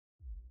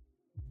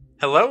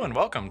Hello and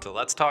welcome to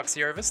Let's Talk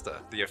Sierra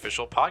Vista, the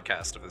official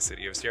podcast of the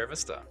City of Sierra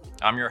Vista.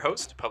 I'm your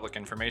host, Public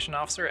Information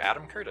Officer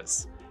Adam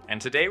Curtis,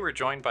 and today we're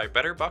joined by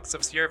Better Bucks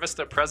of Sierra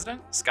Vista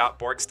President Scott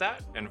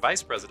Borgstadt and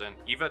Vice President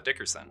Eva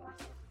Dickerson.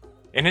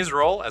 In his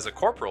role as a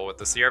corporal with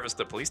the Sierra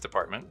Vista Police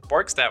Department,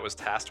 Borgstadt was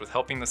tasked with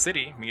helping the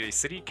city meet a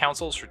city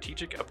council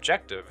strategic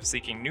objective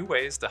seeking new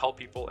ways to help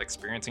people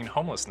experiencing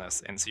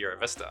homelessness in Sierra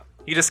Vista.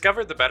 He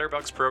discovered the Better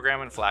Bucks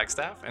program in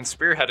Flagstaff and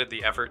spearheaded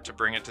the effort to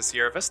bring it to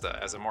Sierra Vista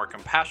as a more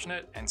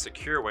compassionate and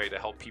secure way to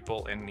help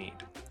people in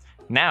need.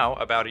 Now,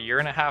 about a year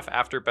and a half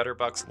after Better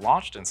Bucks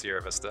launched in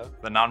Sierra Vista,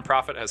 the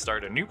nonprofit has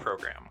started a new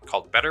program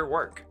called Better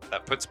Work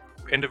that puts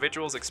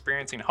individuals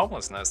experiencing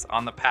homelessness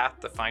on the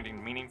path to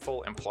finding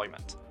meaningful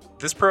employment.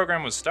 This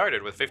program was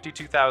started with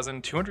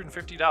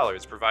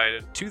 $52,250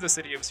 provided to the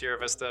City of Sierra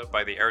Vista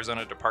by the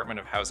Arizona Department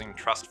of Housing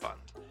Trust Fund.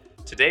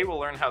 Today we'll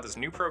learn how this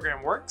new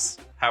program works,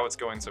 how it's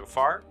going so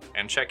far,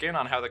 and check in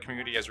on how the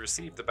community has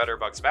received the Better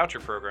Bucks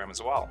voucher program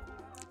as well.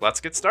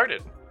 Let's get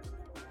started.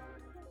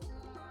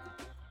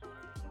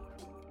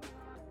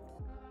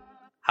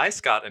 Hi,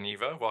 Scott and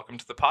Eva. Welcome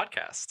to the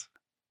podcast.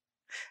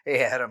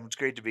 Hey, Adam. It's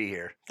great to be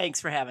here. Thanks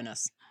for having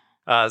us.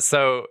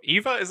 So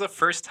Eva is a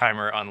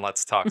first-timer on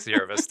Let's Talk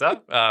Sierra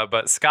Vista,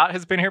 but Scott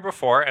has been here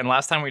before, and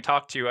last time we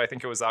talked to you, I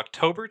think it was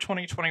October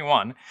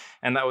 2021,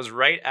 and that was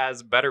right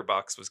as Better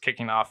Bucks was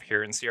kicking off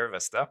here in Sierra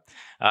Vista.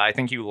 I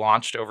think you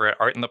launched over at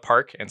Art in the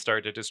Park and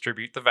started to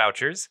distribute the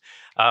vouchers,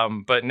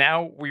 but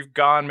now we've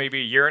gone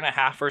maybe a year and a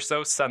half or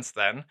so since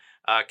then.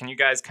 Can you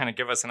guys kind of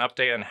give us an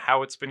update on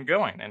how it's been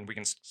going? And we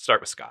can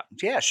start with Scott.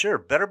 Yeah, sure.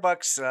 Better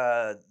Bucks,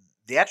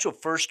 the actual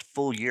first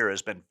full year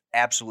has been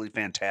absolutely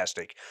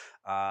fantastic.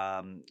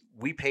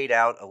 We paid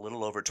out a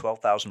little over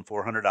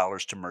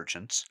 $12,400 to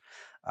merchants.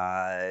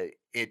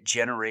 It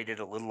generated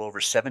a little over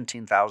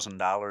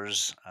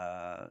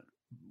 $17,000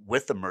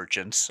 with the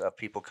merchants of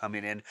people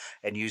coming in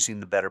and using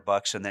the Better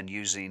Bucks and then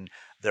using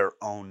their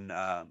own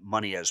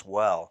money as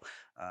well.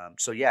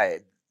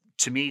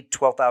 To me,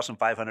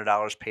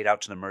 $12,500 paid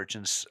out to the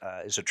merchants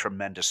is a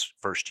tremendous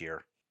first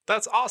year.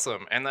 That's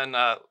awesome. And then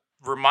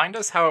remind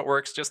us how it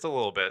works just a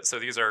little bit. So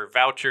these are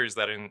vouchers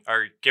that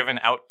are given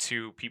out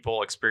to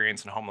people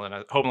experiencing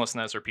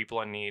homelessness or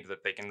people in need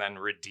that they can then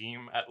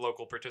redeem at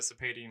local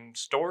participating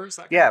stores.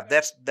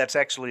 That's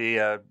actually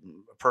a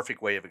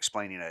perfect way of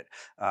explaining it.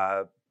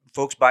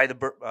 Folks buy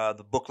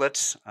the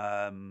booklets.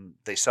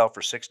 They sell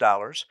for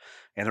 $6,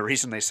 and the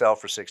reason they sell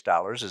for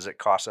 $6 is it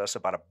costs us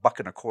about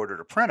 $1.25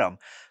 to print them.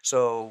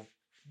 So,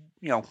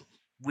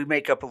 we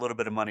make up a little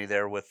bit of money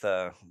there with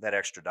that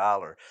extra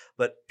dollar.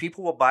 But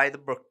people will buy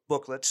the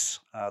booklets.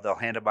 They'll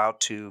hand them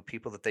out to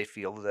people that they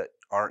feel that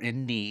are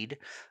in need.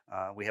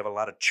 We have a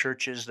lot of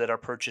churches that are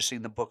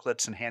purchasing the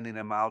booklets and handing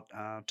them out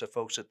to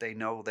folks that they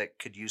know that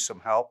could use some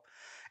help.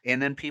 And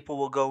then people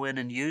will go in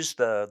and use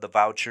the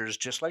vouchers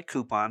just like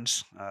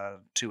coupons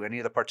to any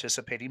of the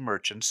participating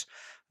merchants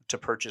to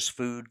purchase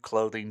food,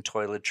 clothing,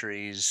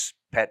 toiletries,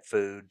 pet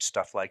food,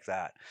 stuff like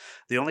that.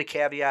 The only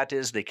caveat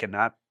is they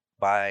cannot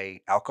buy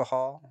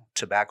alcohol,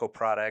 tobacco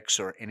products,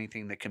 or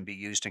anything that can be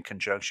used in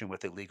conjunction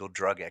with illegal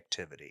drug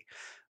activity.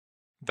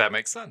 That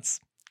makes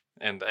sense.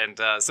 And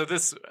so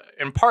this,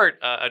 in part,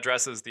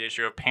 addresses the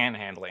issue of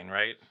panhandling,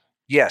 right?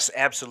 Yes,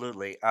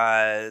 absolutely.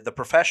 The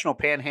professional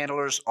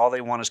panhandlers, all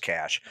they want is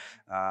cash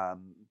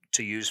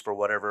to use for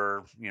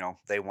whatever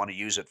they want to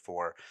use it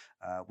for.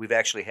 We've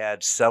actually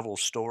had several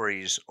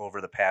stories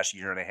over the past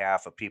year and a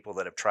half of people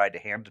that have tried to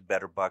hand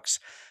Better Bucks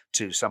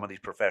to some of these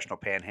professional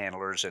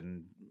panhandlers,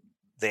 and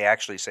they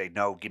actually say,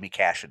 no, give me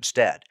cash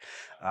instead.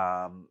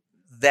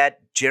 That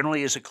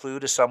generally is a clue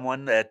to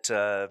someone that,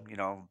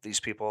 these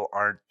people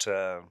aren't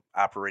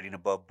operating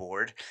above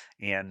board.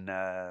 And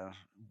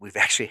we've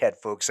actually had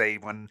folks say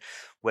when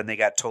they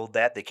got told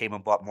that, they came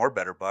and bought more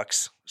Better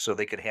Bucks so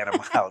they could hand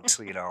them out,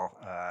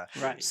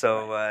 Right.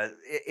 So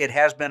it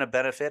has been a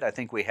benefit. I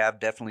think we have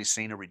definitely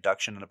seen a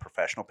reduction in the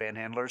professional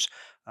panhandlers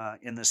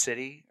in the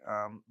city.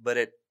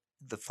 But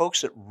the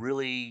folks that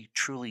really,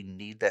 truly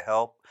need the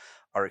help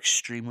are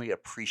extremely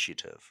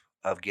appreciative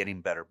of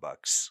getting Better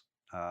Bucks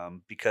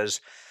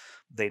because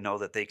they know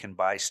that they can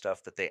buy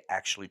stuff that they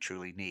actually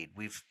truly need.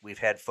 We've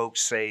had folks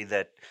say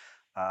that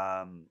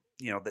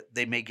that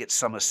they may get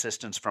some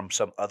assistance from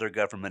some other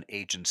government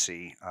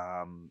agency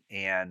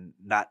and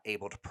not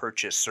able to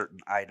purchase certain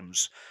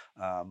items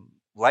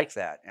like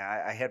that.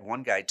 I had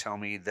one guy tell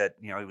me that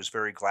he was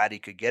very glad he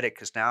could get it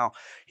because now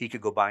he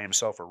could go buy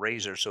himself a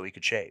razor so he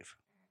could shave.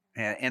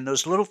 And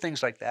those little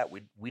things like that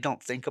we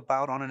don't think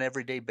about on an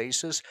everyday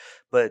basis,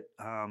 but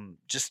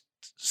just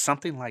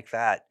something like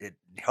that,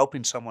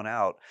 helping someone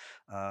out,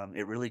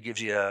 it really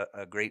gives you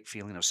a great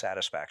feeling of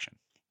satisfaction.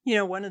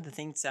 One of the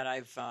things that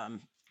I've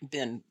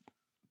been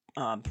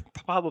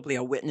probably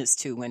a witness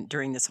to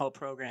during this whole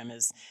program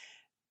is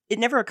it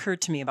never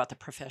occurred to me about the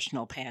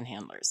professional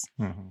panhandlers.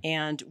 Mm-hmm.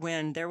 And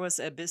when there was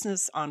a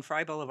business on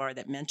Fry Boulevard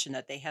that mentioned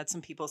that they had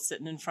some people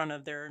sitting in front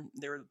of their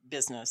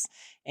business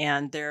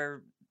and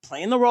they're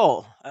playing the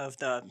role of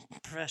the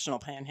professional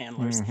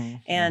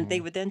panhandlers. And they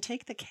Mhm. would then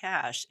take the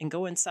cash and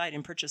go inside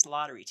and purchase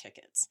lottery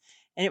tickets.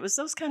 And it was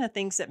those kind of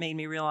things that made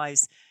me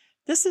realize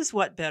this is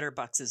what Better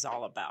Bucks is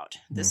all about.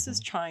 This is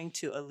Mhm. trying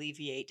to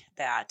alleviate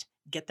that,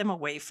 get them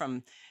away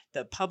from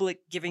the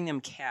public giving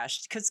them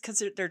cash because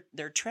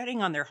they're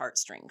treading on their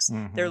heartstrings.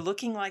 They're Mhm.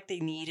 looking like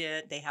they need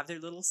it. They have their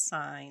little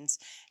signs,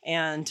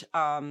 and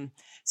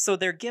so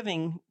they're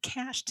giving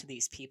cash to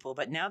these people.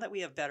 But now that we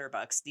have Better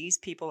Bucks, these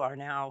people are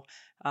now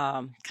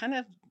kind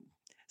of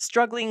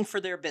struggling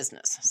for their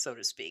business, so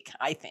to speak.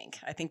 I think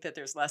that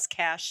there's less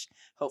cash,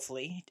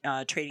 hopefully,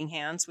 trading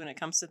hands when it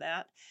comes to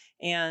that.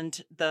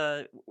 And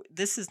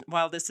this is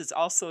while this is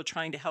also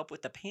trying to help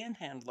with the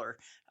panhandler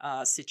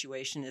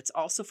situation, it's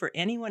also for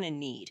anyone in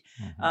need.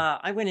 Mhm.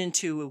 I went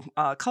into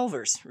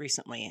Culver's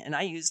recently, and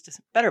I used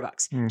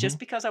Betterbucks just Mhm.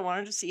 because I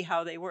wanted to see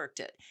how they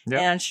worked it.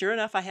 Yep. And sure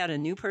enough, I had a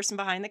new person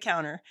behind the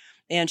counter,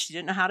 and she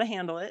didn't know how to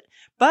handle it.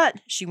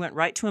 But she went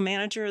right to a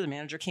manager. The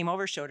manager came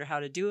over, showed her how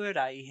to do it.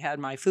 I had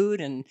my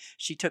food, and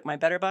she took my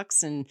Better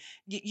Bucks. And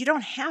you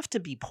don't have to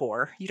be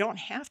poor. You don't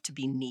have to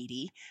be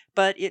needy.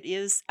 But it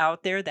is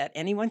out there that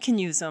anyone can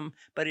use them.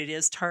 But it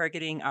is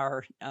targeting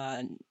our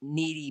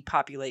needy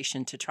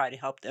population to try to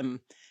help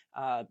them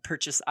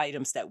purchase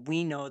items that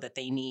we know that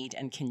they need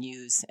and can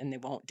use, and they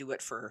won't do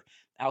it for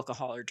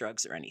alcohol or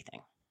drugs or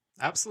anything.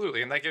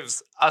 Absolutely, and that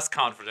gives us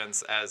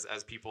confidence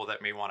as people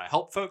that may want to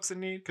help folks in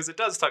need, because it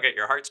does tug at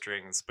your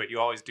heartstrings. But you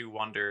always do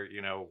wonder,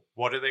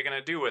 what are they going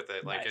to do with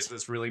it? Like, is Right.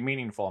 this really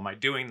meaningful? Am I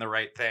doing the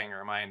right thing,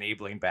 or am I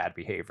enabling bad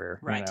behavior?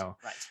 Right.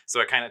 Right.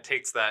 So it kind of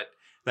takes that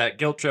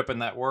guilt trip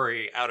and that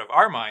worry out of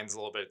our minds a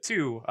little bit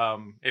too.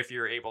 If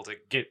you're able to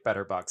get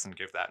Better Bucks and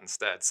give that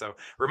instead. So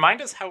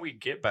remind us how we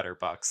get Better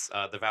Bucks,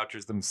 the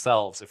vouchers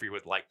themselves, if we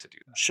would like to do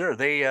that. Sure,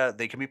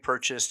 they can be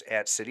purchased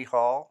at City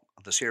Hall,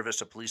 the Sierra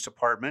Vista Police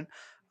Department,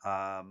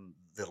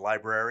 the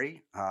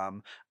library.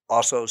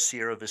 Also,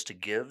 Sierra Vista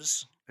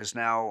Gives is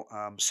now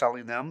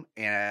selling them,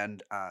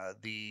 and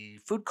the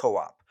food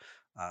co-op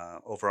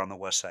over on the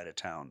west side of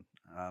town.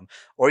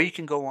 Or you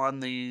can go on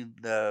the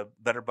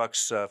Better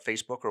Bucks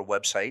Facebook or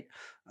website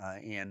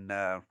and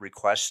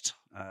request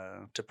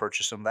to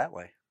purchase them that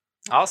way.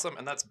 Awesome.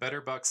 And that's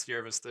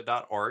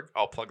betterbuckssierravista.org.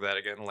 I'll plug that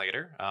again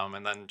later.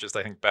 And then just,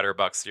 I think, Better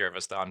Bucks Sierra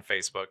Vista on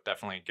Facebook.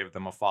 Definitely give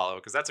them a follow,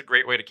 because that's a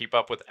great way to keep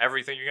up with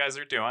everything you guys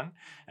are doing.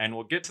 And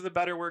we'll get to the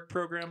Better Work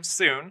program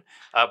soon.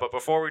 But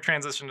before we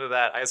transition to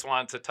that, I just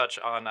wanted to touch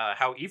on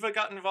how Eva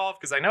got involved,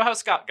 because I know how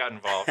Scott got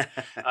involved.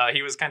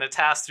 He was kind of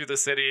tasked through the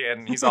city,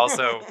 and he's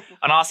also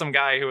an awesome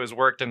guy who has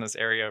worked in this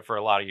area for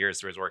a lot of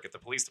years through his work at the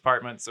police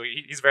department. So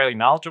he's very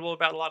knowledgeable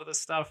about a lot of this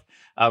stuff.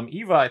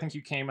 Eva, I think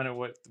you came in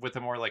with a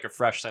more like a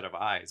fresh set of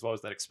eyes. What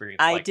was that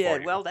experience I like for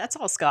did. you? Well, that's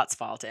all Scott's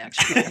fault,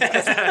 actually.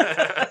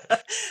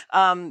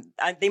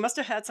 They must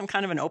have had some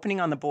kind of an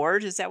opening on the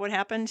board. Is that what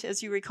happened,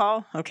 as you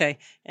recall? Okay.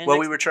 And Well,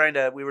 next, we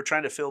were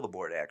trying to fill the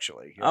board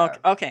actually. okay,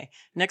 okay.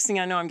 Next thing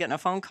I know, I'm getting a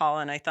phone call,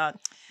 and I thought,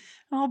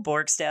 oh,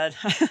 Borgstadt.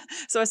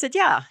 So I said,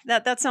 yeah,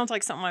 that sounds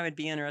like something I would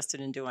be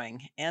interested in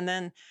doing. And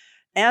then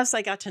as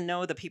I got to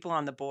know the people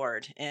on the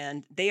board,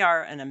 and they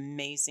are an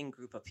amazing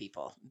group of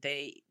people.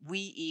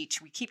 We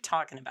keep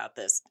talking about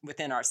this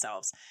within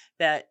ourselves,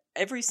 that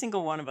every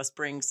single one of us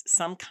brings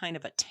some kind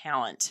of a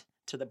talent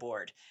to the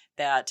board,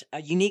 that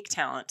a unique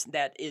talent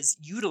that is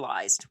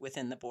utilized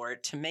within the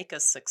board to make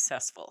us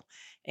successful.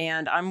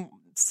 And I'm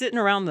sitting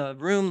around the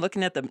room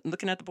looking at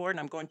the board, and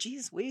I'm going,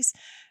 geez whiz,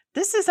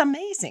 this is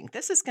amazing.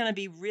 This is going to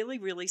be really,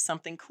 really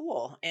something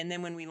cool. And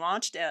then when we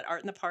launched at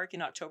Art in the Park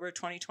in October of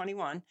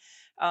 2021,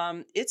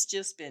 it's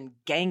just been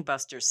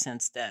gangbusters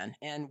since then.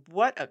 And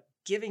what a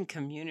giving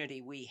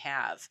community we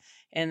have.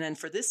 And then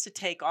for this to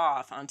take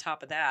off on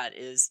top of that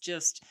is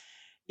just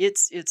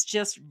it's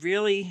just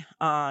really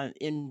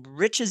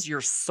enriches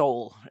your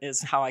soul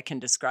is how I can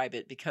describe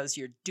it, because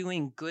you're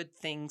doing good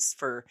things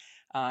for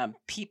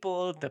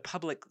people. The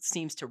public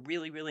seems to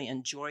really, really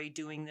enjoy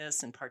doing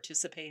this and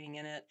participating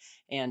in it,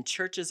 and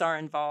churches are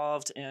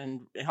involved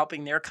and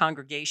helping their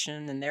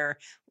congregation and their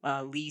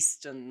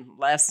least and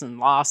less and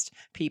lost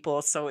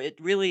people. So it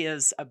really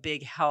is a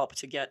big help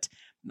to get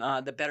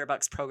the Better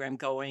Bucks program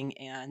going.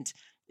 And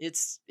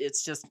it's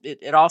just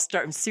it all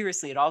started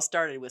seriously. It all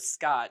started with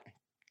Scott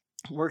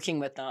working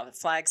with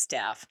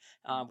Flagstaff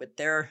with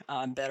their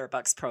Better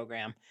Bucks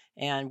program,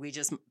 and we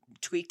just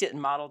tweaked it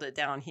and modeled it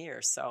down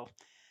here. So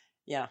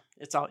yeah,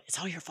 it's all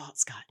your fault,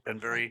 Scott. Been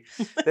very,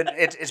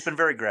 it's been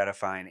very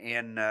gratifying,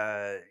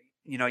 and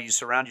you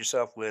surround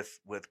yourself with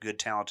good,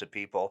 talented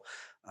people,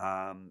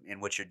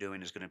 and what you're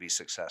doing is going to be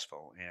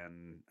successful,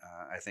 and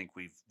I think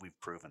we've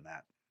proven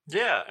that.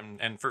 Yeah,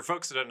 and for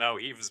folks who don't know,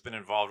 Eve has been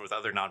involved with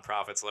other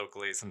nonprofits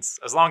locally since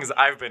as long as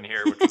I've been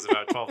here, which was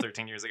about 12,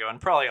 13 years ago, and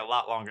probably a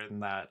lot longer than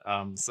that.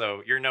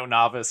 So you're no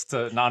novice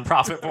to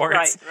nonprofit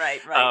boards.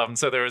 Right.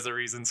 So there was a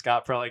reason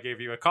Scott probably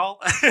gave you a call.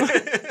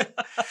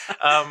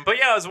 But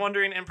yeah, I was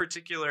wondering in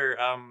particular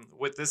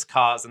with this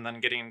cause and then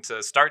getting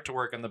to start to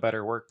work on the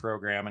Better Work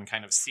program and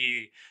kind of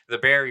see the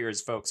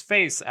barriers folks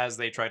face as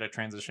they try to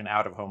transition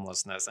out of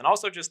homelessness, and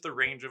also just the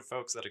range of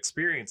folks that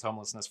experience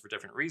homelessness for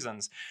different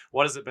reasons.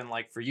 What has it been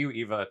like for you,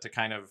 Eva, to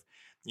kind of,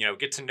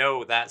 get to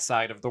know that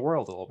side of the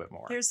world a little bit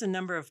more? There's a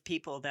number of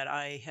people that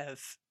I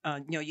have,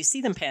 you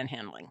see them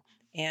panhandling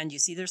and you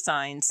see their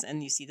signs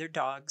and you see their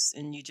dogs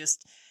and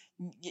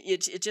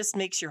it just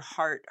makes your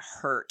heart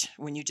hurt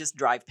when you just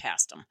drive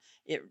past them.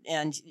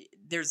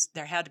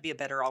 There had to be a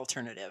better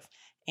alternative.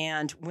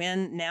 And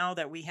now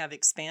that we have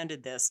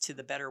expanded this to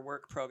the Better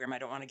Work program, I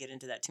don't want to get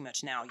into that too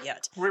much now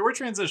yet. We're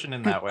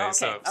transitioning that way.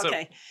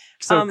 Okay.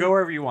 So go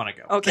wherever you want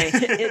to go. Okay.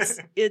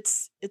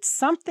 It's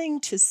something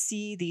to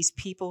see these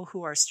people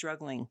who are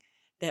struggling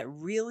that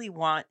really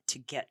want to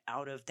get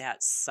out of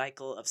that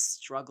cycle of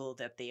struggle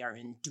that they are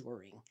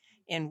enduring.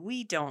 And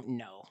we don't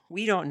know.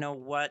 We don't know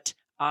what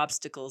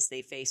obstacles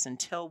they face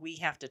until we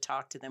have to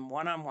talk to them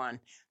one-on-one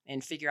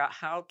and figure out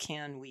how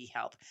can we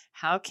help?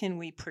 How can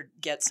we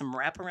get some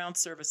wraparound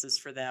services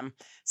for them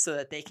so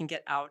that they can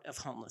get out of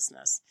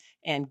homelessness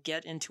and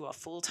get into a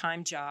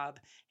full-time job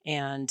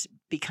and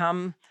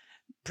become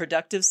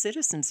productive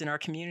citizens in our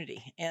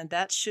community? And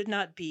that should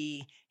not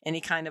be any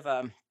kind of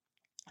a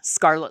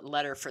scarlet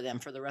letter for them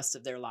for the rest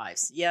of their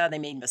lives. Yeah, they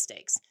made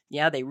mistakes.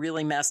 Yeah, they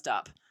really messed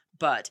up,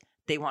 but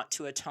they want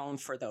to atone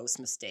for those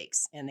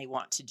mistakes and they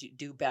want to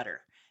do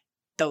better.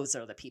 Those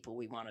are the people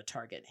we want to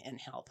target and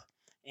help.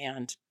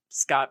 And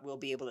Scott will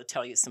be able to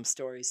tell you some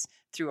stories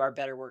through our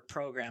Better Work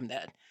program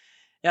that,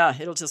 yeah,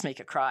 it'll just make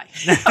you cry.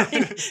 I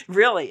mean,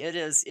 really, it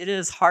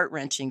is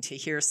heart-wrenching to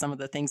hear some of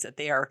the things that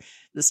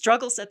the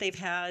struggles that they've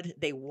had.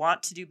 They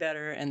want to do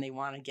better and they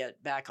want to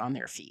get back on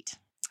their feet.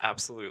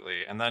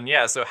 Absolutely. And then,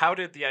 so how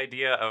did the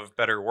idea of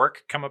Better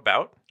Work come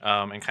about?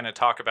 And kind of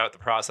talk about the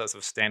process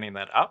of standing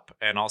that up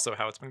and also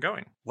how it's been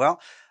going.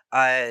 Well,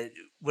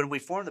 when we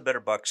formed the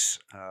Better Bucks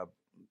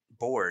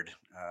board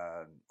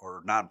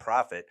or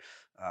nonprofit,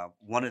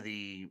 one of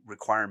the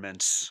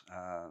requirements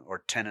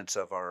or tenets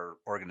of our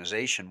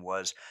organization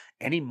was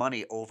any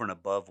money over and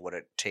above what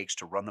it takes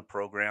to run the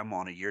program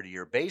on a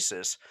year-to-year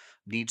basis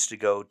needs to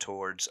go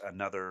towards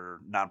another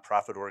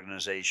nonprofit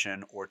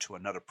organization or to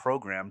another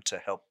program to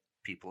help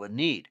people in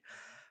need.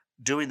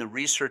 Doing the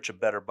research of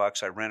Better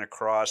Bucks, I ran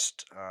across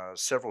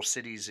several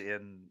cities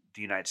in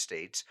the United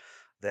States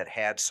that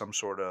had some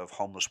sort of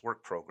homeless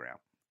work program.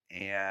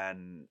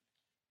 And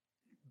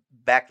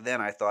back then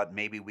I thought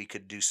maybe we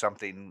could do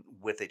something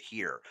with it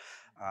here.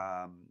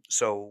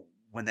 So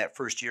when that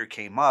first year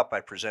came up, I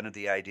presented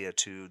the idea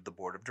to the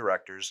board of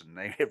directors,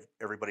 and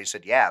everybody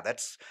said, "Yeah,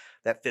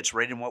 that fits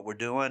right in what we're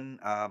doing.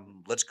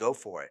 Let's go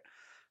for it."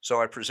 So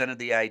I presented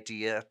the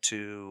idea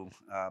to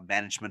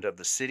management of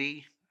the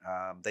city.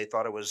 They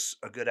thought it was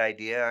a good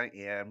idea,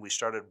 and we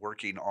started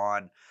working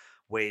on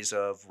ways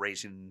of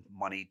raising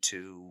money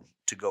to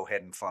go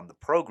ahead and fund the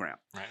program.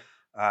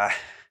 Right.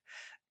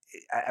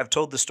 I've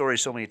told the story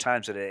so many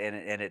times that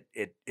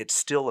it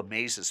still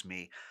amazes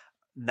me.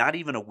 Not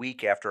even a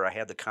week after I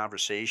had the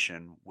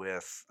conversation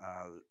with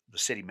the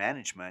city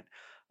management,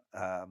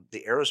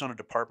 the Arizona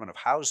Department of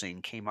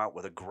Housing came out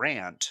with a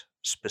grant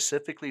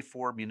specifically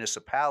for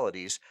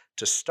municipalities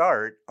to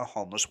start a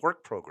homeless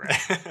work program.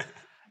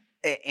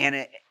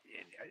 And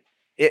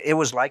it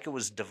was like it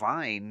was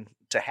divine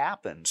to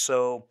happen.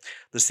 So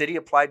the city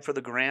applied for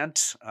the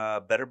grant.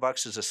 Better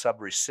Bucks is a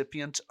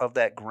subrecipient of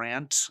that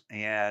grant,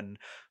 and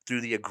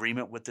through the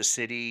agreement with the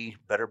city,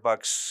 Better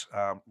Bucks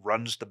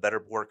runs the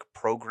Better Work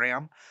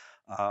program.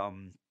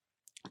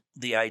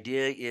 The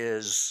idea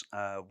is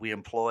we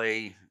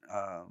employ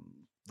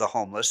the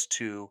homeless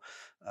to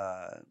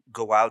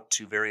go out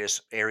to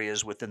various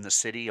areas within the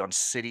city on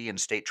city and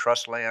state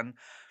trust land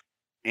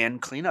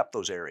and clean up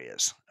those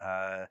areas.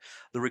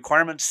 The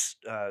requirements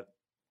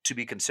to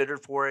be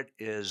considered for it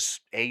is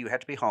you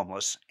have to be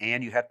homeless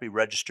and you have to be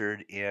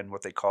registered in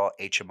what they call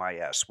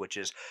HMIS, which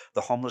is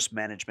the Homeless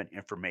Management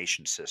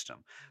Information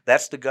System.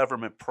 That's the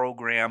government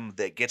program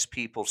that gets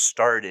people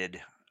started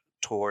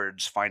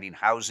towards finding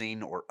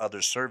housing or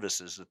other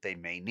services that they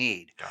may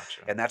need.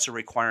 Gotcha. And that's a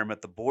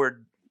requirement the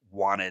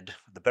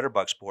Better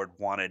Bucks board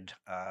wanted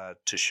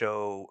to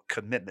show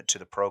commitment to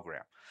the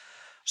program.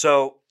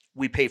 So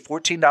we pay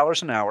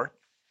 $14 an hour.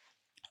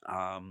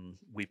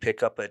 We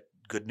pick up at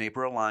Good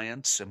Neighbor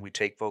Alliance and we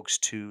take folks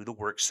to the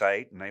work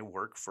site and they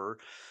work for,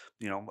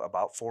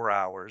 about 4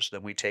 hours.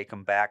 Then we take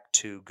them back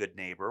to Good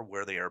Neighbor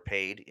where they are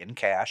paid in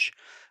cash.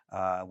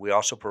 We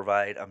also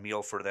provide a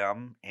meal for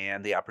them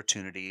and the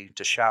opportunity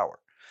to shower.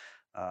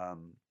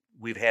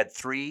 We've had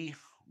 3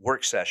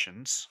 work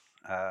sessions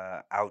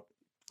out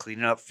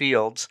cleaning up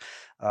fields.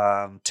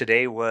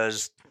 Today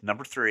was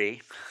number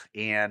 3,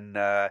 and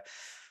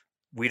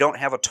we don't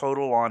have a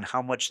total on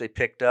how much they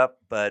picked up,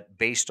 but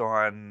based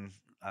on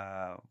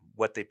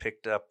what they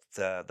picked up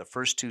the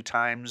first 2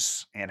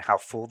 times and how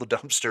full the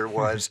dumpster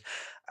was,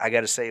 I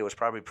got to say it was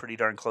probably pretty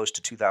darn close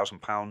to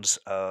 2,000 pounds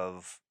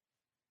of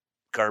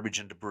garbage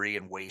and debris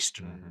and waste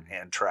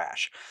and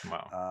trash.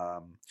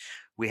 Wow.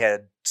 We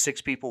had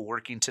 6 people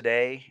working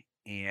today,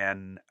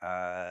 and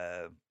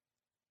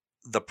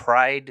the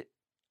pride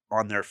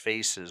on their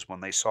faces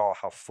when they saw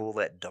how full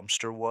that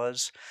dumpster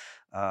was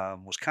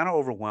kind of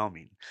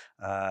overwhelming.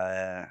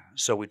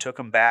 So we took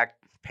them back,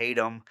 paid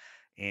them,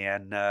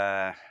 and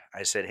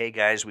I said, "Hey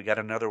guys, we got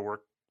another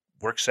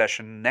work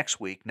session next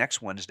week,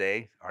 next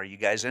Wednesday. Are you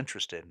guys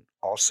interested?"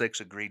 All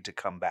 6 agreed to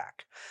come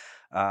back.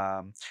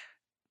 Um,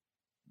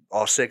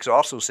 all 6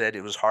 also said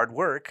it was hard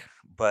work,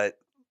 but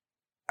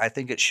I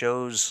think it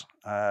shows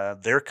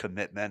their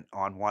commitment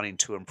on wanting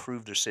to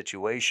improve their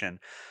situation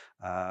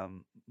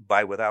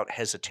by without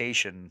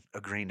hesitation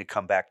agreeing to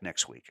come back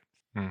next week.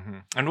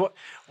 And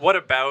what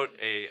about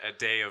a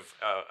day of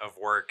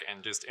work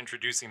and just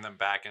introducing them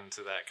back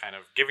into that, kind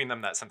of giving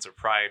them that sense of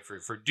pride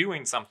for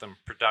doing something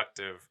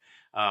productive,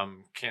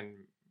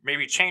 can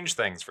maybe change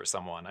things for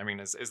someone? I mean,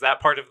 is that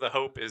part of the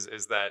hope? Is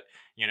that,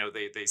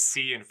 they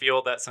see and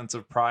feel that sense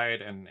of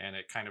pride, and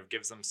it kind of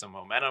gives them some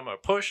momentum, a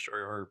push,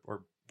 or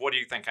what do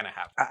you think kind of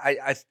happens?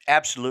 I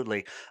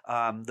absolutely.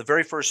 The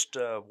very first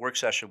work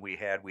session we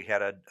had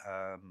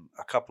a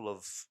couple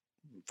of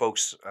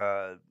folks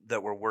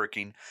that were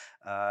working.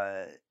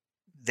 Uh,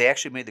 they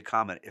actually made the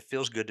comment, "It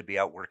feels good to be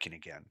out working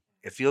again.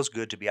 It feels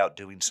good to be out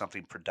doing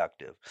something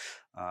productive."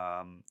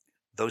 Um,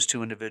 those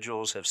 2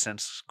 individuals have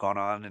since gone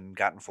on and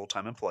gotten full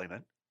time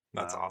employment.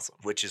 That's awesome.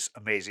 Which is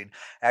amazing.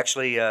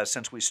 Actually,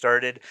 since we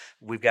started,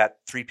 we've got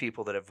 3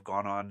 people that have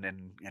gone on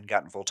and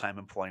gotten full time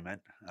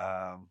employment,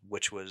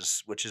 which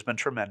has been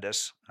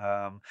tremendous.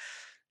 Uh,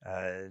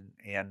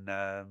 and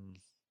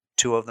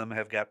 2 of them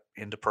have got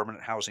into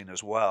permanent housing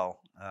as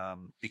well,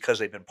 because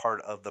they've been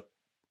part of the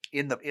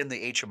in the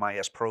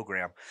HMIS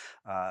program.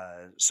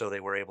 So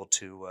they were able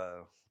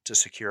to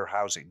secure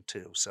housing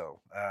too. So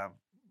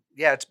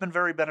yeah, it's been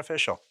very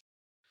beneficial.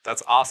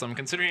 That's awesome.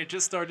 Considering it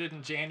just started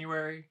in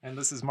January and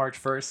this is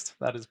March 1st,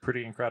 that is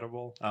pretty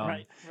incredible.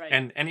 Right.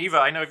 And Eva,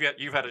 I know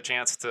you've had a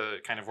chance to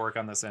kind of work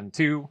on this end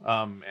too.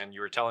 And you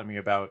were telling me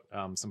about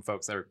some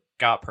folks that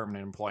got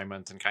permanent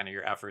employment and kind of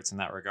your efforts in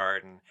that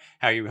regard, and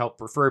how you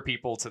help refer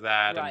people to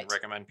that Right. and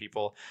recommend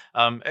people.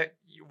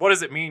 What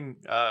does it mean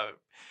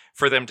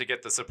for them to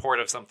get the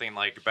support of something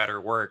like Better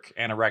Work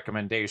and a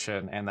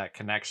recommendation and that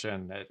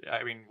connection?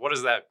 I mean, what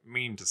does that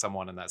mean to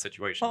someone in that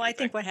situation? Well, do you I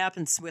think what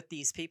happens with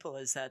these people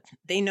is that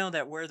they know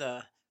that we're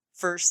the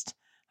first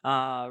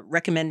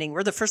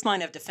we're the first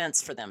line of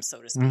defense for them,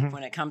 so to speak, Mhm.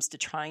 when it comes to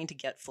trying to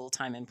get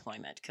full-time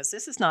employment. Because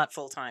this is not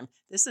full-time.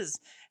 This is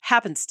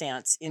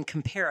happenstance in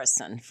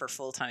comparison for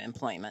full-time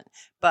employment.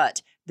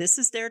 But this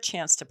is their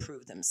chance to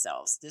prove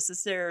themselves. This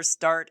is their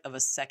start of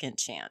a second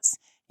chance.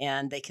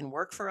 And they can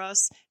work for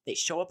us. They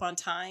show up on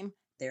time.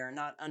 They're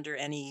not under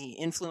any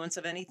influence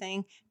of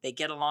anything. They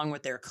get along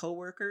with their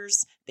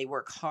coworkers. They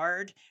work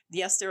hard.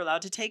 Yes, they're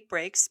allowed to take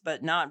breaks,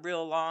 but not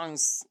real long,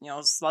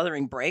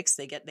 sluthering breaks.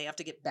 They have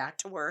to get back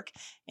to work.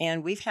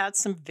 And we've had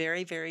some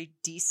very, very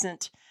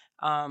decent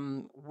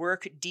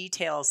work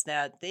details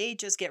that they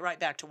just get right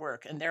back to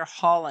work, and they're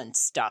hauling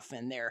stuff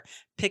and they're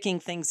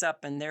picking things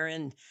up, and they're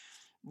in,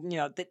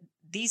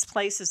 these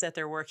places that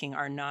they're working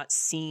are not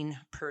seen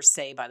per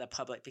se by the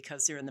public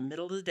because they're in the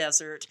middle of the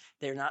desert.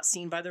 They're not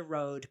seen by the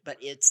road, but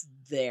it's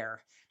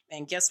there.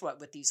 And guess what?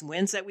 With these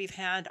winds that we've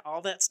had,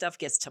 all that stuff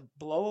gets to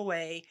blow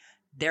away.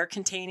 They're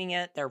containing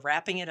it. They're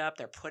wrapping it up.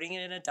 They're putting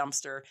it in a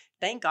dumpster.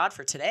 Thank God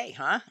for today,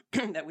 huh?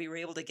 That we were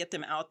able to get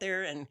them out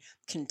there and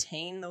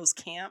contain those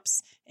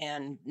camps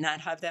and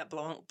not have that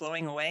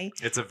blowing away.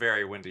 It's a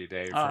very windy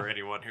day for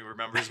anyone who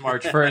remembers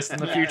March 1st in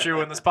the future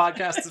when this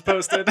podcast is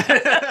posted.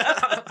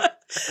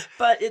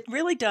 But it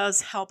really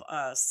does help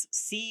us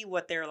see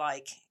what they're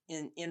like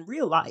in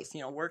real life,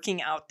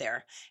 working out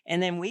there.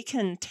 And then we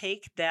can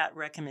take that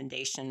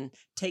recommendation,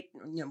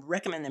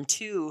 recommend them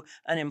to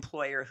an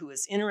employer who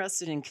is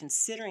interested in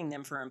considering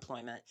them for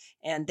employment.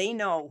 And they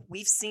know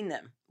we've seen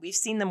them. We've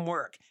seen them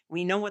work.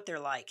 We know what they're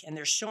like, and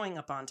they're showing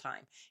up on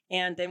time.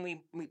 And then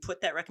we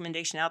put that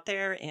recommendation out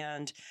there,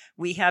 and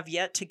we have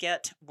yet to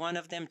get one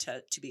of them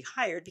to be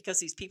hired, because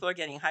these people are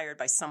getting hired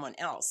by someone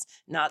else,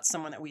 not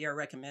someone that we are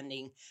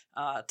recommending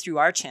through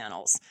our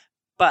channels.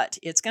 But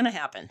it's going to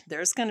happen.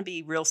 There's going to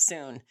be real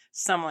soon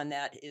someone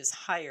that is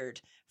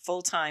hired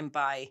full-time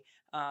by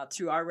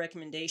through our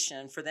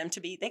recommendation. For them to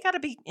be, they got to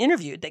be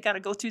interviewed. They got to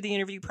go through the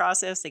interview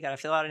process. They got to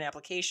fill out an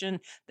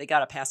application. They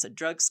got to pass a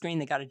drug screen.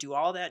 They got to do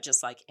all that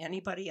just like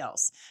anybody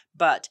else.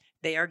 But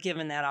they are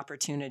given that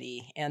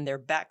opportunity, and their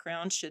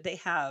background, should they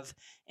have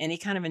any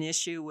kind of an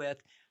issue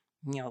with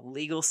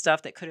legal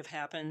stuff that could have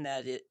happened,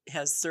 that it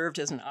has served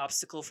as an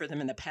obstacle for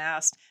them in the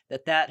past,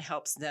 that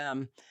helps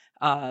them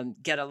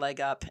get a leg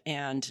up,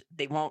 and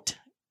they won't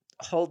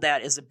hold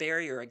that as a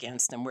barrier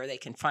against them, where they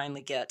can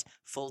finally get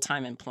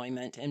full-time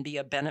employment and be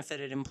a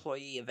benefited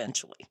employee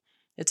eventually.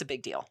 It's a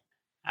big deal.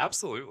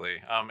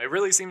 Absolutely. It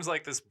really seems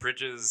like this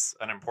bridges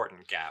an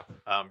important gap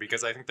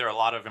because I think there are a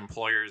lot of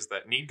employers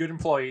that need good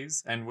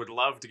employees and would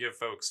love to give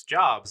folks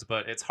jobs,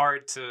 but it's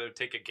hard to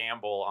take a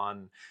gamble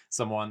on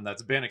someone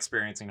that's been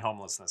experiencing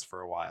homelessness for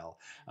a while.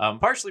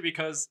 Partially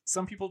because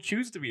some people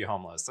choose to be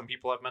homeless. Some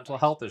people have mental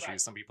health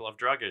issues. Some people have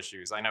drug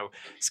issues. I know,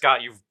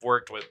 Scott, you've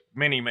worked with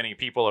many, many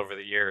people over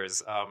the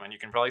years, and you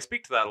can probably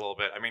speak to that a little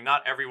bit. I mean,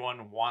 not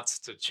everyone wants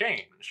to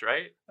change,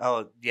 right?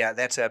 Oh, yeah,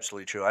 that's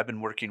absolutely true. I've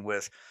been working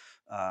with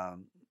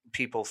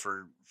people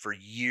for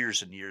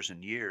years and years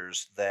and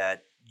years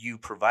that you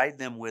provide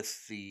them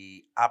with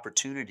the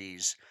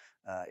opportunities,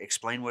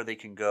 explain where they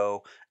can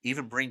go,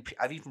 even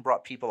I've even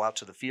brought people out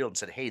to the field and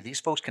said, "Hey,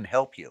 these folks can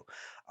help you."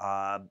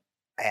 Um,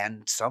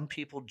 and some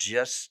people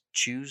just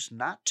choose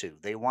not to.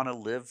 They want to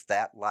live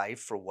that life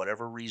for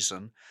whatever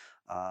reason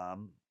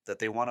that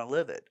they want to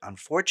live it.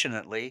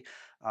 Unfortunately,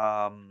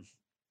 um,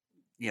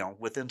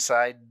 with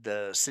inside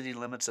the city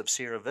limits of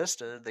Sierra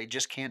Vista, they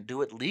just can't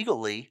do it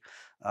legally,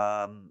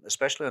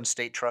 especially on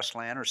state trust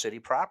land or city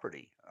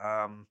property.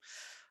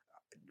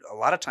 A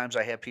lot of times,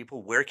 I have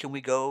people, where can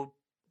we go?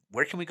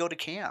 Where can we go to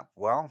camp?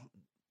 Well,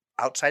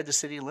 outside the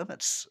city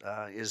limits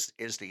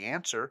is the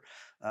answer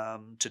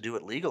to do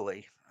it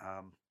legally.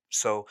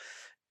 So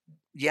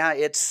yeah,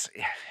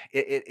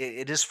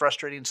 it is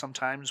frustrating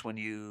sometimes when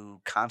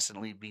you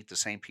constantly meet the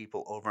same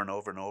people over and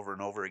over and over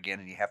and over again,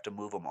 and you have to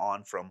move them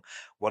on from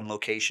one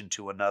location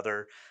to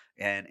another,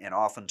 and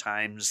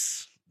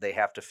oftentimes they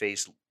have to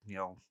face you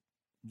know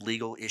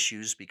legal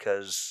issues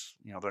because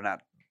they're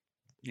not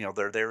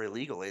they're there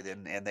illegally,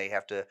 and they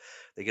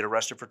get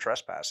arrested for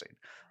trespassing.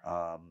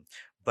 Um,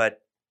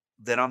 but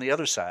then on the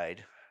other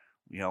side,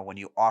 when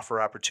you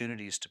offer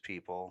opportunities to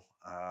people,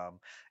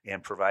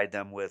 and provide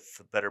them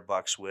with better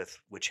bucks, with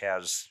which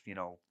has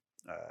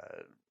uh,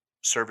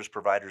 service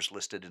providers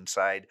listed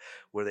inside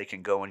where they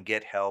can go and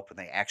get help, and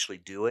they actually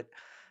do it.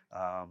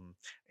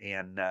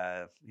 And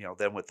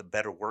then with the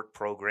better work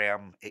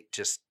program, it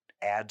just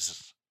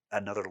adds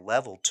another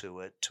level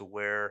to it, to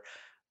where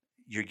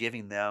you're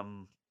giving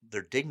them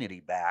their dignity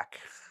back,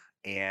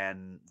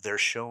 and they're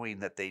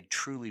showing that they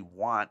truly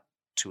want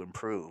to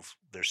improve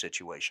their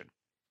situation.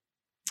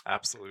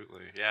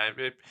 Absolutely. Yeah.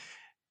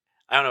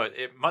 I don't know.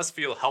 It must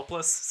feel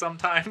helpless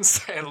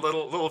sometimes and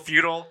little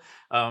futile.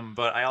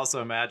 But I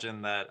also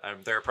imagine that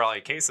there are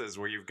probably cases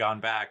where you've gone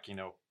back,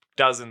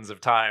 dozens of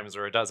times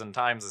or a dozen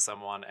times to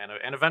someone,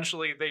 and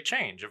eventually they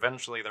change.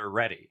 Eventually they're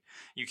ready.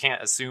 You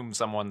can't assume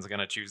someone's going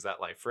to choose that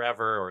life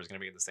forever or is going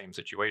to be in the same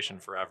situation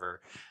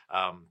forever.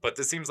 But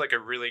this seems like a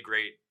really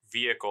great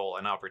vehicle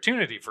and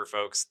opportunity for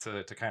folks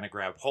to kind of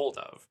grab hold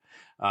of,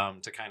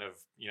 to kind of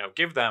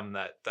give them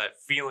that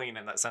feeling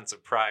and that sense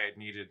of pride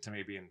needed to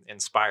maybe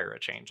inspire a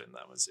change in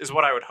them is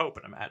what I would hope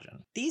and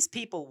imagine. These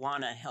people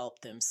want to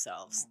help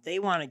themselves. They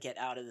want to get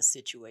out of the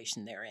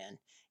situation they're in.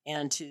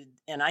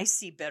 And I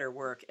see better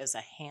work as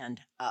a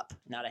hand up,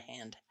 not a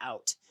hand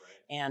out.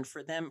 Right. And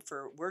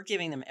we're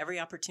giving them every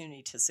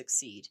opportunity to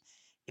succeed.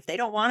 If they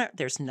don't want it,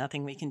 there's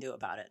nothing we can do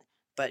about it.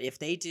 But if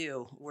they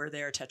do, we're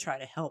there to try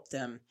to help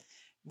them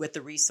with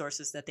the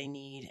resources that they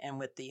need and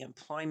with the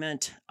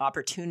employment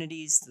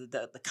opportunities,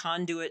 the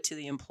conduit to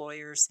the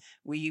employers.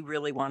 We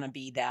really want to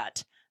be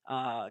that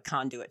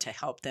conduit to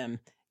help them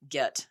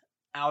get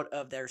out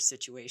of their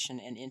situation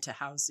and into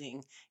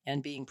housing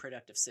and being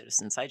productive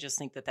citizens. I just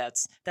think that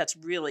that's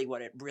really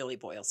what it really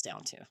boils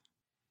down to.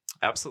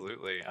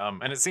 Absolutely.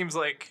 And it seems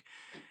like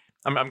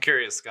I'm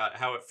curious, Scott,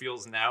 how it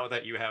feels now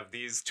that you have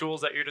these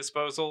tools at your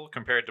disposal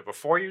compared to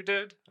before you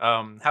did.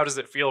 How does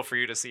it feel for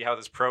you to see how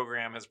this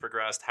program has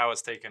progressed, how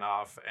it's taken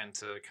off, and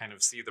to kind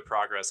of see the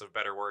progress of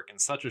better work in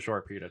such a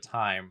short period of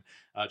time?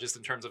 Just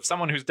in terms of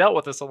someone who's dealt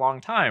with this a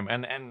long time,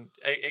 and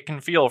it can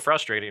feel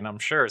frustrating, I'm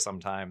sure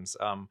sometimes.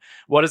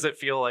 What does it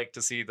feel like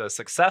to see the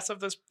success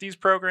of these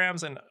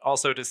programs, and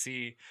also to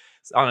see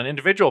on an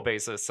individual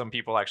basis some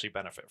people actually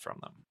benefit from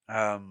them?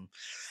 Um,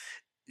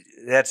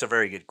 that's a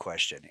very good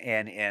question,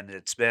 and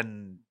it's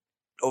been,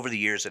 over the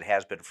years, it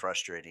has been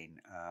frustrating,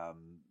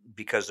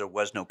 because there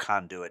was no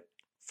conduit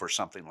for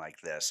something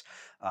like this.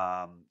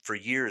 For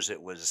years,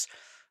 it was,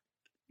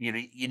 you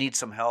need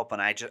some help,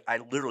 and I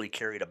literally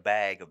carried a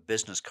bag of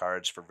business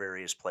cards for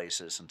various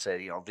places and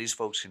said, these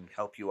folks can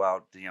help you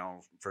out,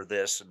 for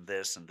this and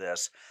this and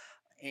this.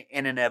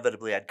 And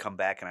inevitably, I'd come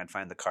back and I'd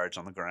find the cards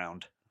on the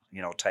ground,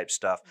 type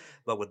stuff.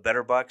 But with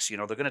Better Bucks,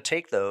 they're going to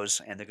take those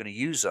and they're going to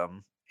use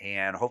them,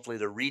 and hopefully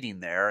they're reading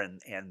there,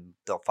 and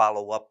they'll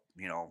follow up,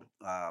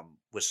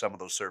 with some of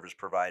those service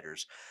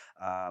providers.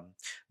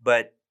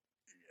 But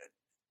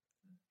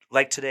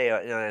like today,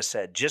 I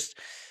said, just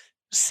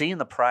seeing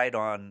the pride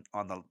on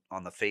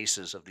the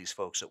faces of these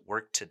folks at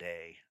work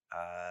today,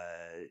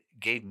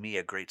 gave me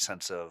a great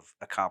sense of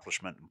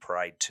accomplishment and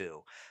pride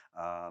too.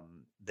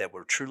 That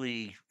we're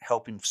truly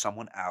helping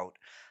someone out,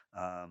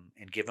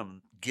 and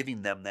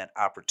giving them that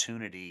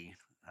opportunity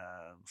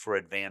for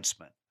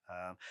advancement.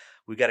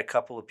 We got a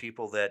couple of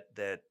people that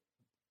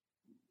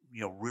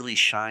really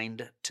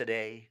shined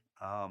today,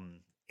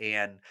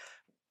 and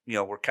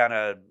we're kind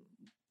of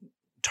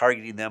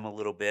targeting them a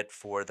little bit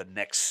for the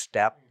next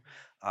step,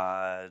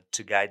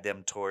 to guide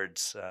them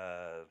towards,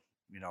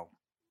 you know,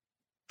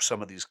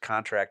 some of these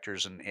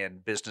contractors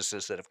and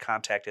businesses that have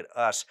contacted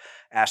us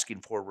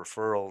asking for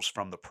referrals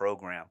from the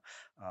program.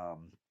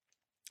 Um,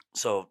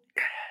 so,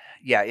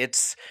 yeah,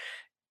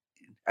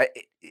 I,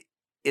 it,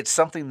 it's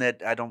something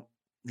that I don't,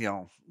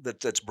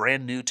 that's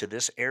brand new to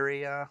this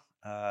area,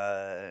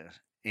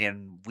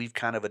 and we've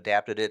kind of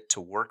adapted it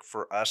to work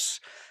for us.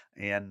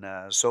 And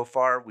so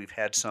far, we've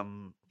had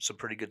some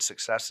pretty good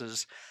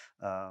successes,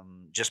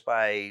 just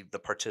by the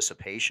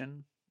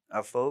participation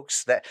of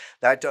folks. That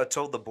I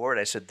told the board,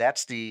 I said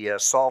that's the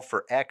solve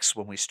for X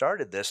when we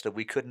started this, that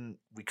we couldn't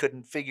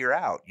figure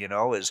out.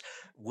 Is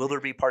will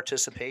there be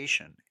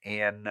participation?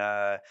 And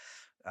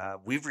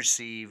we've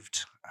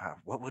received,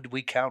 what would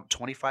we count,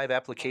 25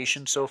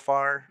 applications so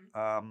far,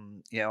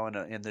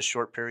 in this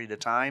short period of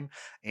time.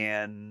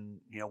 And,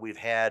 we've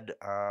had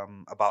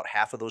about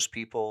half of those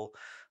people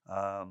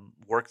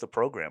work the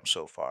program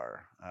so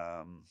far.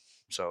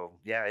 So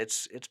yeah,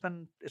 it's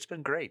been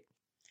great.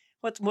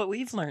 What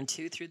we've learned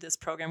too through this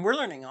program, we're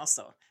learning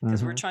also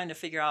because we're Hmm. trying to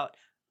figure out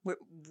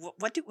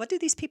what do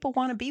these people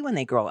want to be when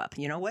they grow up?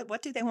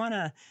 What do they want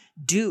to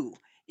do?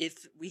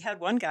 If we had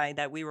one guy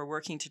that we were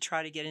working to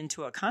try to get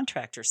into a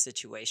contractor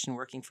situation,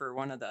 working for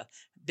one of the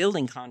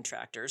building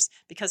contractors,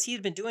 because he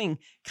had been doing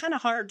kind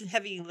of hard,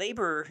 heavy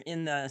labor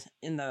in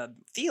the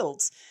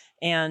fields,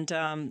 and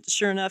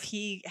sure enough,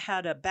 he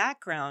had a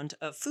background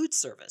of food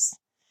service.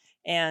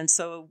 And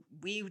so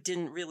we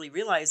didn't really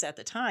realize at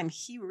the time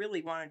he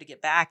really wanted to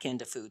get back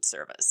into food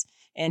service.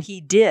 And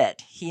he did.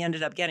 He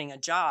ended up getting a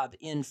job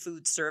in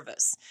food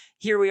service.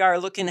 Here we are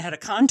looking at a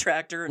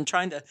contractor and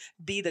trying to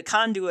be the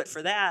conduit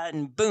for that.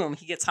 And boom,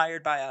 he gets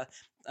hired by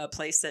a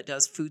place that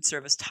does food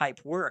service type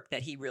work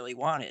that he really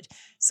wanted.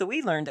 So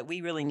we learned that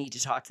we really need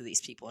to talk to these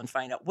people and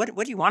find out what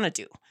do you want to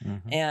do, Hmm.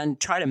 and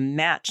try to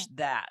match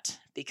that,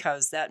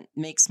 because that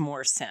makes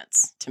more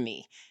sense to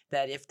me.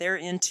 That if they're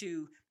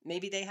into,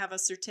 maybe they have a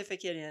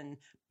certificate in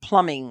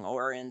plumbing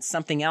or in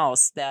something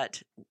else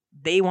that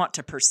they want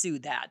to pursue,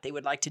 that they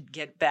would like to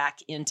get back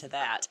into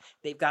that,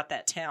 they've got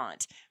that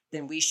talent,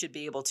 then we should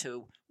be able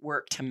to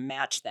work to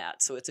match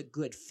that so it's a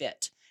good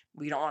fit.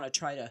 We don't want to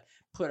try to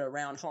put a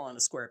round hole in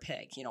a square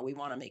peg. We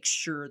want to make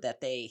sure that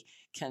they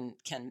can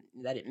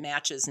that it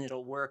matches and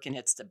it'll work, and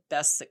it's the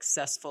best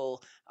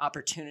successful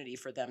opportunity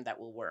for them that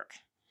will work.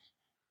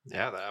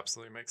 Yeah, that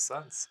absolutely makes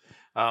sense.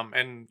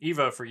 And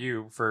Eva, for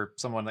you, for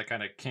someone that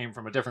kind of came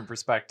from a different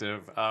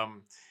perspective,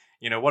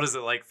 what is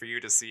it like for you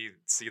to see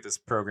this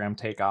program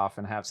take off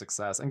and have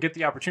success, and get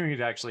the opportunity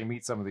to actually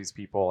meet some of these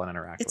people and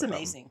interact It's with them?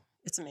 amazing.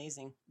 It's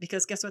amazing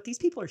because guess what? These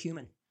people are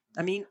human.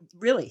 I mean,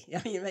 really.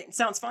 I mean, it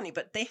sounds funny,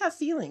 but they have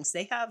feelings.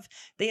 They have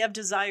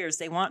desires.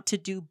 They want to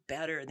do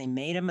better. They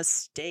made a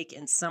mistake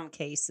in some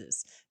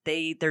cases.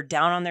 They're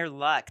down on their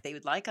luck. They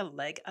would like a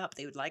leg up.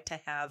 They would like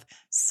to have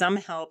some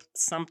help,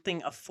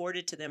 something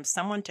afforded to them,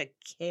 someone to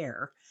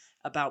care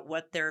about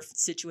what their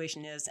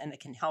situation is and that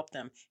can help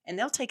them. And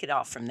they'll take it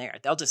off from there.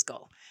 They'll just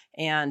go.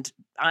 And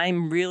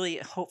I'm really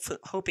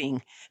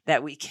hoping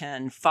that we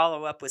can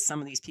follow up with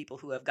some of these people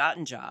who have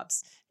gotten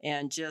jobs,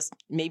 and just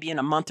maybe in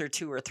a month or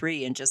two or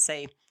three, and just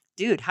say,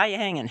 dude, how you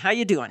hanging? How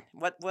you doing?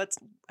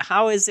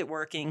 How is it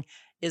working?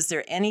 Is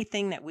there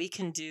anything that we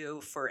can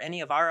do for any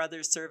of our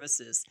other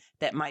services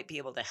that might be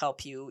able to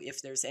help you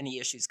if there's any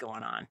issues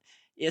going on?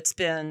 It's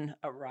been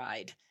a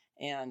ride,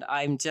 and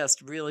I'm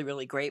just really,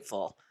 really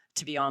grateful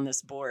to be on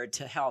this board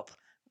to help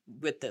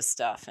with this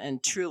stuff.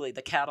 And truly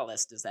the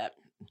catalyst is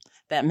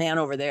that man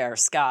over there,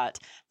 Scott,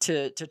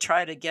 to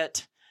try to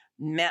get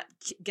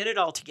it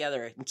all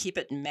together and keep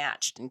it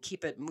matched and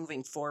keep it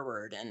moving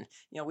forward. And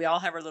we all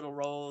have our little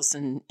roles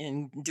and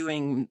in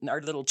doing our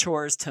little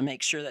chores to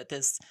make sure that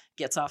this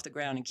gets off the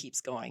ground and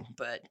keeps going.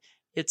 But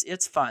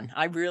it's fun.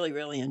 I really,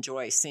 really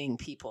enjoy seeing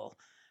people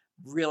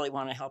really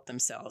want to help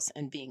themselves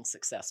and being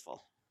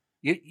successful.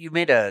 You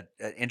made an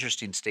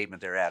interesting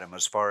statement there, Adam,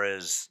 as far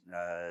as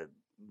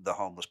the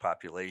homeless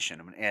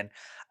population. And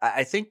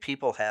I think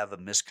people have a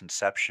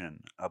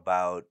misconception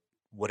about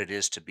what it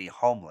is to be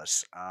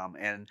homeless.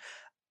 And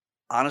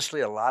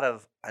honestly, I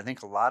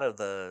think a lot of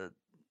the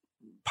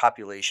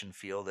population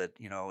feel that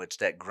it's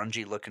that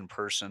grungy looking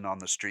person on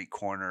the street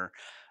corner,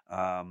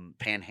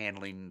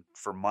 panhandling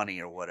for money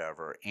or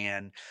whatever.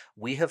 And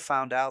we have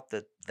found out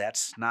that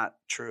that's not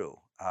true.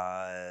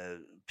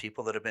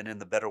 People that have been in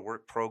the Better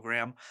Work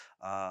program,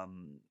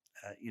 um,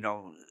 uh, you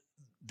know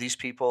these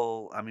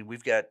people, I mean,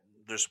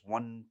 there's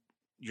one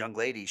young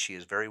lady, she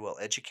is very well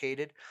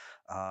educated.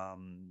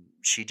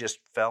 She just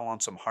fell on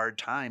some hard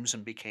times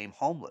and became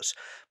homeless,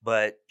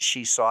 but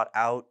she sought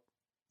out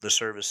the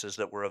services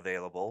that were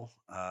available,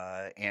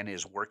 and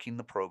is working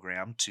the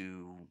program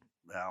to,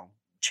 uh,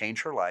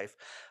 change her life.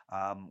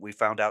 We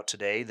found out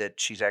today that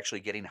she's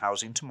actually getting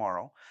housing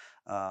tomorrow.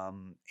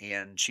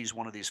 And she's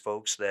one of these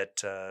folks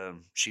that,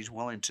 she's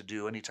willing to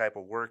do any type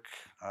of work,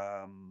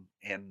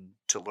 and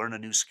to learn a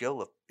new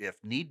skill if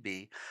need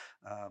be,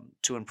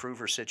 to improve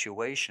her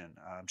situation.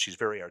 She's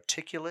very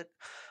articulate.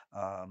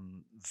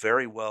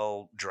 very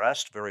well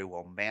dressed, very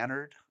well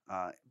mannered,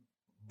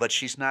 but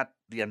she's not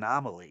the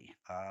anomaly.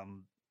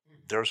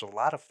 There's a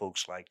lot of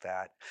folks like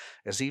that.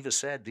 As Eva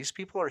said, these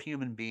people are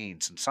human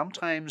beings, and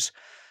sometimes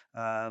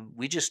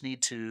we just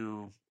need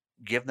to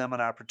give them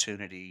an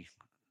opportunity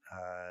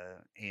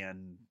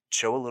and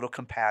show a little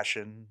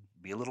compassion,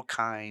 be a little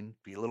kind,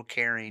 be a little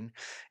caring,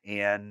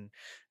 and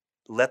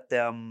let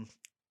them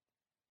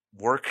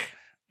work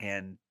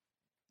and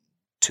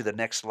to the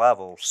next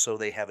level so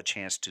they have a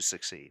chance to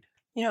succeed.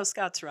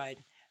 Scott's right.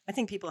 I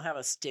think people have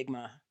a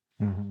stigma,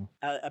 Mm-hmm.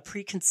 a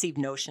preconceived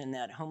notion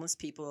that homeless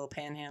people,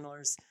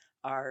 panhandlers,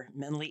 are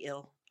mentally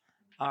ill,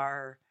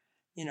 are,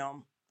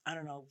 I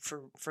don't know,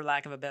 for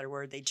lack of a better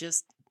word,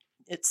 it's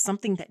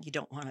something that you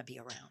don't want to be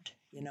around.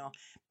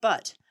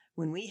 But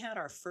when we had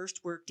our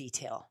first work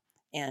detail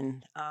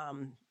and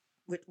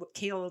what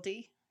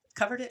KOLD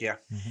covered it, Yeah.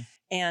 Mm-hmm.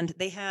 and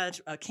they had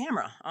a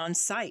camera on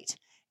site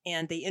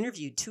and they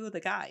interviewed two of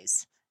the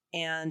guys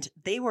and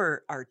they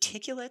were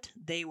articulate.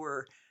 They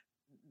were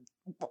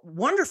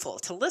wonderful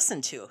to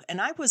listen to.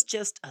 And I was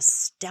just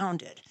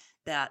astounded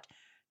that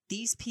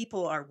these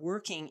people are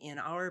working in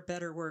our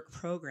Better Work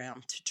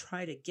program to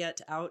try to get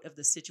out of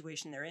the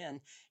situation they're in.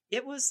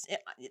 It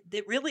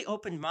really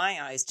opened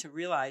my eyes to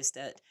realize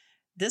that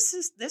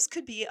this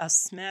could be a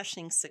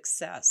smashing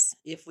success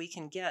if we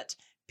can get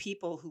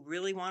people who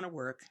really want to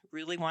work,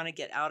 really want to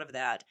get out of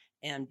that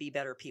and be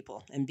better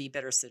people and be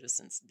better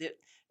citizens.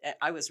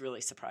 I was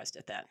really surprised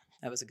at that.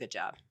 That was a good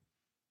job.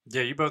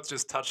 Yeah, you both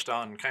just touched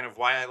on kind of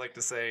why I like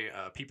to say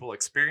people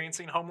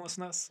experiencing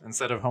homelessness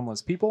instead of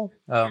homeless people,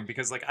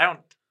 because I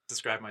don't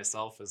describe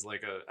myself as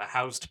like a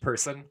housed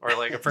person or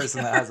like a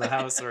person that has a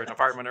house or an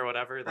apartment or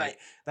whatever. Like Right.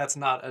 that's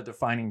not a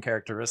defining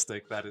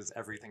characteristic. That is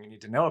everything you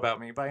need to know about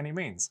me by any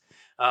means.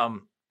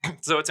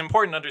 So it's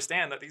important to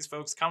understand that these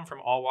folks come from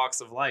all walks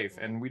of life,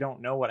 and we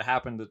don't know what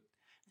happened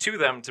to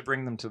them to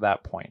bring them to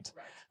that point.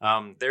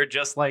 They're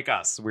just like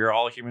us. We're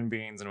all human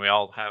beings, and we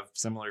all have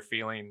similar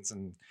feelings,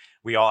 and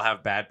we all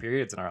have bad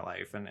periods in our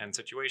life and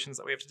situations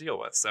that we have to deal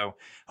with. So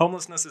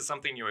homelessness is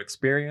something you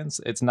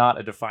experience. It's not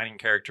a defining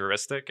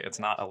characteristic. It's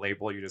not a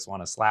label you just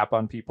want to slap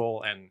on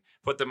people and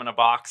put them in a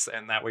box,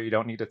 and that way you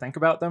don't need to think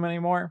about them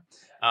anymore.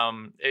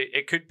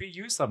 It could be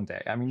you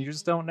someday. I mean, you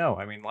just don't know.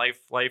 I mean,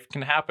 life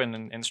can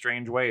happen in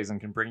strange ways and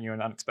can bring you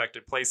in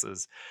unexpected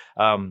places.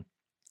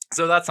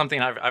 So that's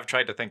something I've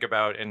tried to think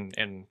about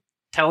in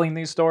telling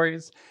these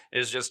stories,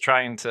 is just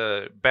trying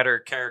to better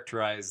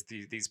characterize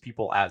these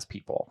people as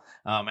people.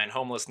 And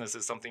homelessness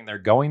is something they're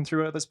going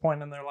through at this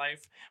point in their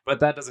life, but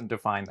that doesn't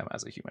define them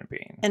as a human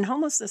being. And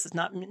homelessness is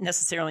not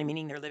necessarily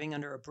meaning they're living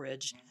under a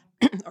bridge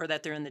or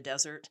that they're in the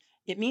desert.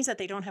 It means that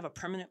they don't have a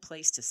permanent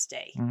place to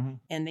stay. Mm-hmm.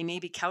 And they may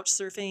be couch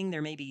surfing.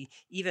 There may be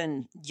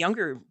even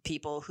younger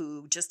people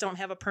who just don't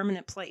have a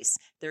permanent place.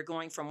 They're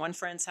going from one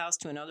friend's house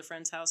to another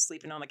friend's house,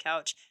 sleeping on the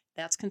couch.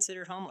 That's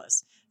considered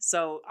homeless.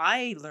 So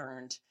I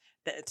learned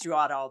that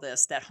throughout all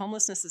this, that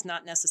homelessness is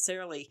not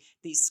necessarily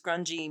these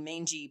scrungy,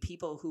 mangy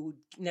people who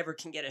never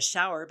can get a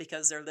shower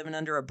because they're living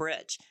under a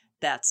bridge.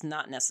 That's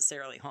not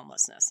necessarily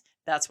homelessness.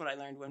 That's what I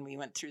learned when we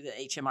went through the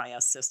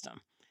HMIS system,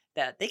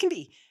 that they can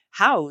be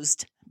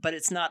housed, but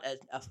it's not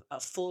a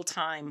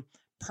full-time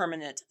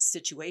permanent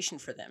situation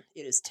for them.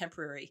 It is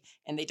temporary,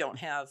 and they don't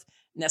have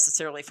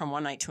necessarily from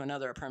one night to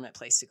another a permanent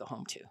place to go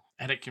home to.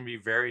 And it can be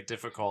very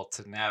difficult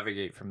to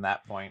navigate from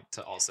that point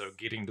to also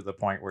getting to the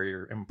point where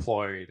you're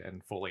employed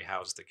and fully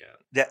housed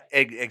again.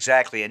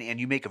 Exactly, and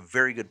you make a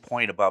very good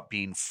point about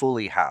being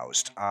fully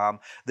housed.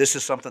 This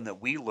is something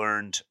that we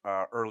learned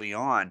early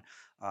on.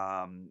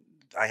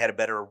 I had a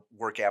Better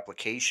Work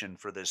application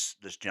for this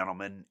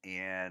gentleman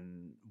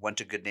and went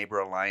to Good Neighbor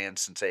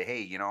Alliance and say,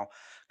 hey,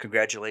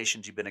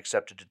 congratulations, you've been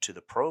accepted to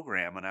the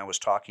program. And I was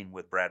talking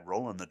with Brad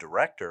Rowland, the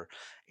director,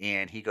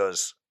 and he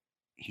goes,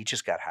 he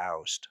just got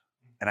housed.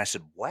 And I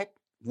said, what?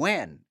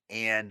 When?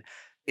 And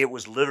it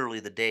was literally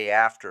the day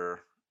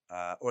after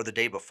or the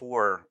day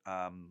before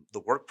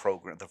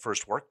the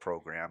first work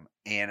program.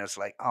 And it's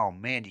like, oh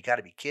man, you got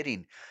to be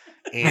kidding.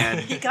 And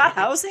He got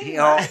housing?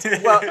 well,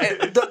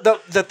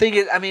 the thing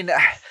is, I mean,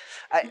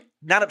 I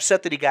not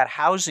upset that he got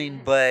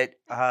housing, but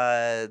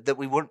that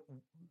we weren't,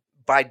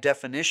 by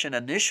definition,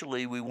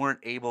 initially we weren't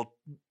able,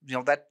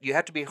 that you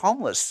have to be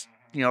homeless,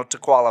 to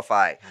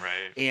qualify.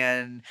 Right.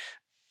 And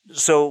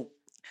so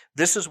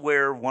this is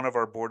where one of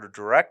our board of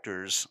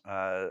directors,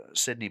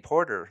 Sidney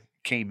Porter,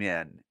 came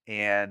in,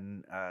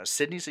 and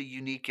Sidney's a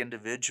unique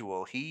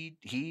individual. He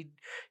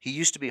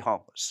used to be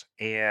homeless,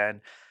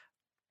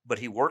 but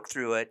he worked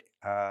through it,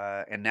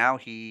 and now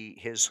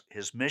his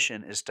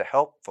mission is to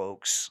help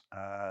folks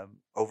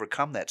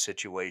overcome that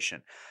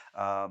situation.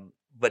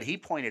 But he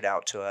pointed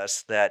out to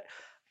us that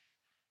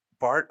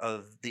part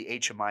of the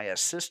HMIS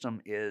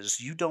system is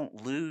you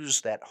don't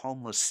lose that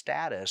homeless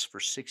status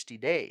for 60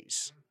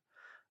 days.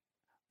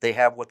 They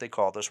have what they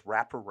call this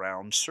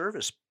wraparound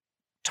service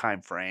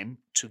time frame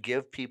to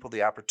give people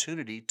the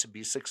opportunity to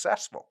be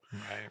successful.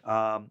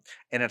 Right.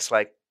 And it's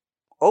like,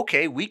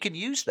 okay, we can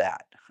use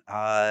that.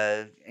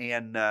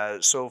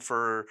 So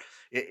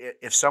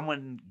if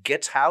someone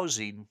gets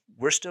housing,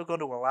 we're still going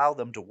to allow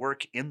them to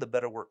work in the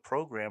Better Work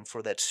program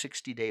for that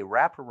 60-day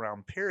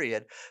wraparound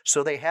period,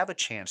 so they have a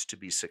chance to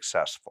be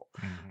successful.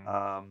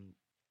 Mhm.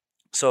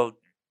 So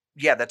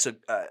yeah, that's a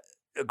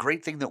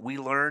great thing that we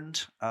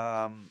learned,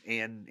 and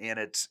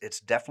it's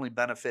definitely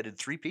benefited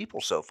 3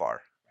 people so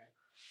far.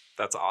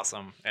 That's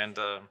awesome. And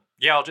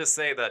yeah, I'll just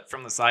say that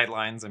from the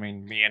sidelines, I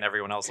mean, me and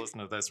everyone else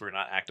listening to this, we're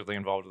not actively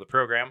involved with the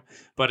program,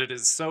 but it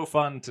is so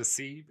fun to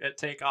see it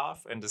take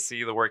off and to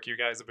see the work you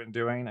guys have been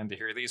doing and to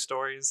hear these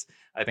stories.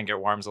 I think it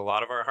warms a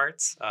lot of our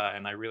hearts.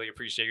 And I really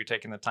appreciate you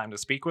taking the time to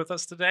speak with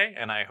us today.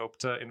 And I hope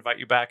to invite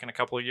you back in a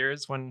couple of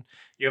years when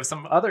you have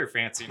some other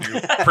fancy new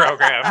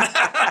program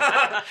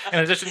in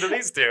addition to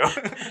these two.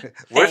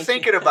 We're Thank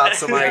thinking about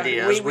some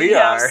ideas. We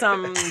have are.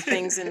 some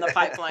things in the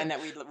pipeline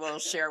that we will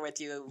share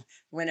with you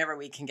whenever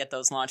we can get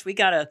those launched. We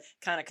got to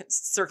kind of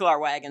circle our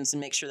wagons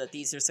and make sure that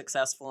these are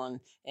successful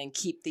and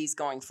keep these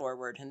going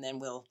forward. And then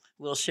we'll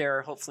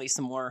share hopefully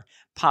some more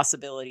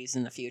possibilities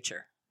in the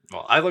future.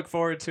 Well, I look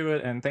forward to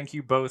it. And thank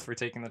you both for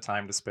taking the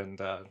time to spend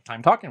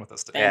time talking with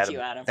us today. Thank you,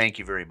 Adam. Thank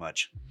you very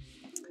much.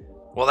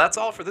 Well, that's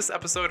all for this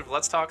episode of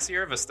Let's Talk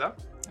Sierra Vista.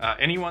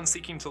 Anyone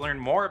seeking to learn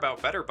more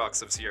about Better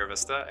Bucks of Sierra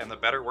Vista and the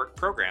Better Work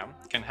program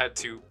can head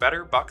to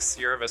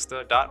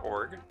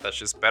betterbuckssierravista.org. That's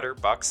just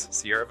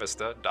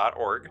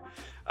betterbuckssierravista.org.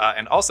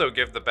 And also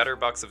give the Better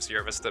Bucks of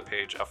Sierra Vista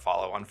page a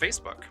follow on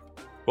Facebook.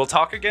 We'll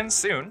talk again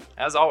soon.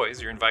 As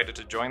always, you're invited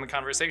to join the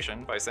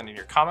conversation by sending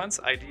your comments,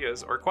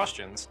 ideas, or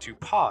questions to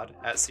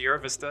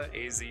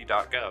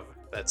pod@sierravistaaz.gov.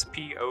 That's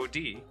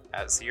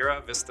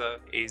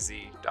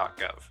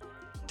POD@sierravistaaz.gov.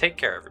 Take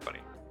care, everybody.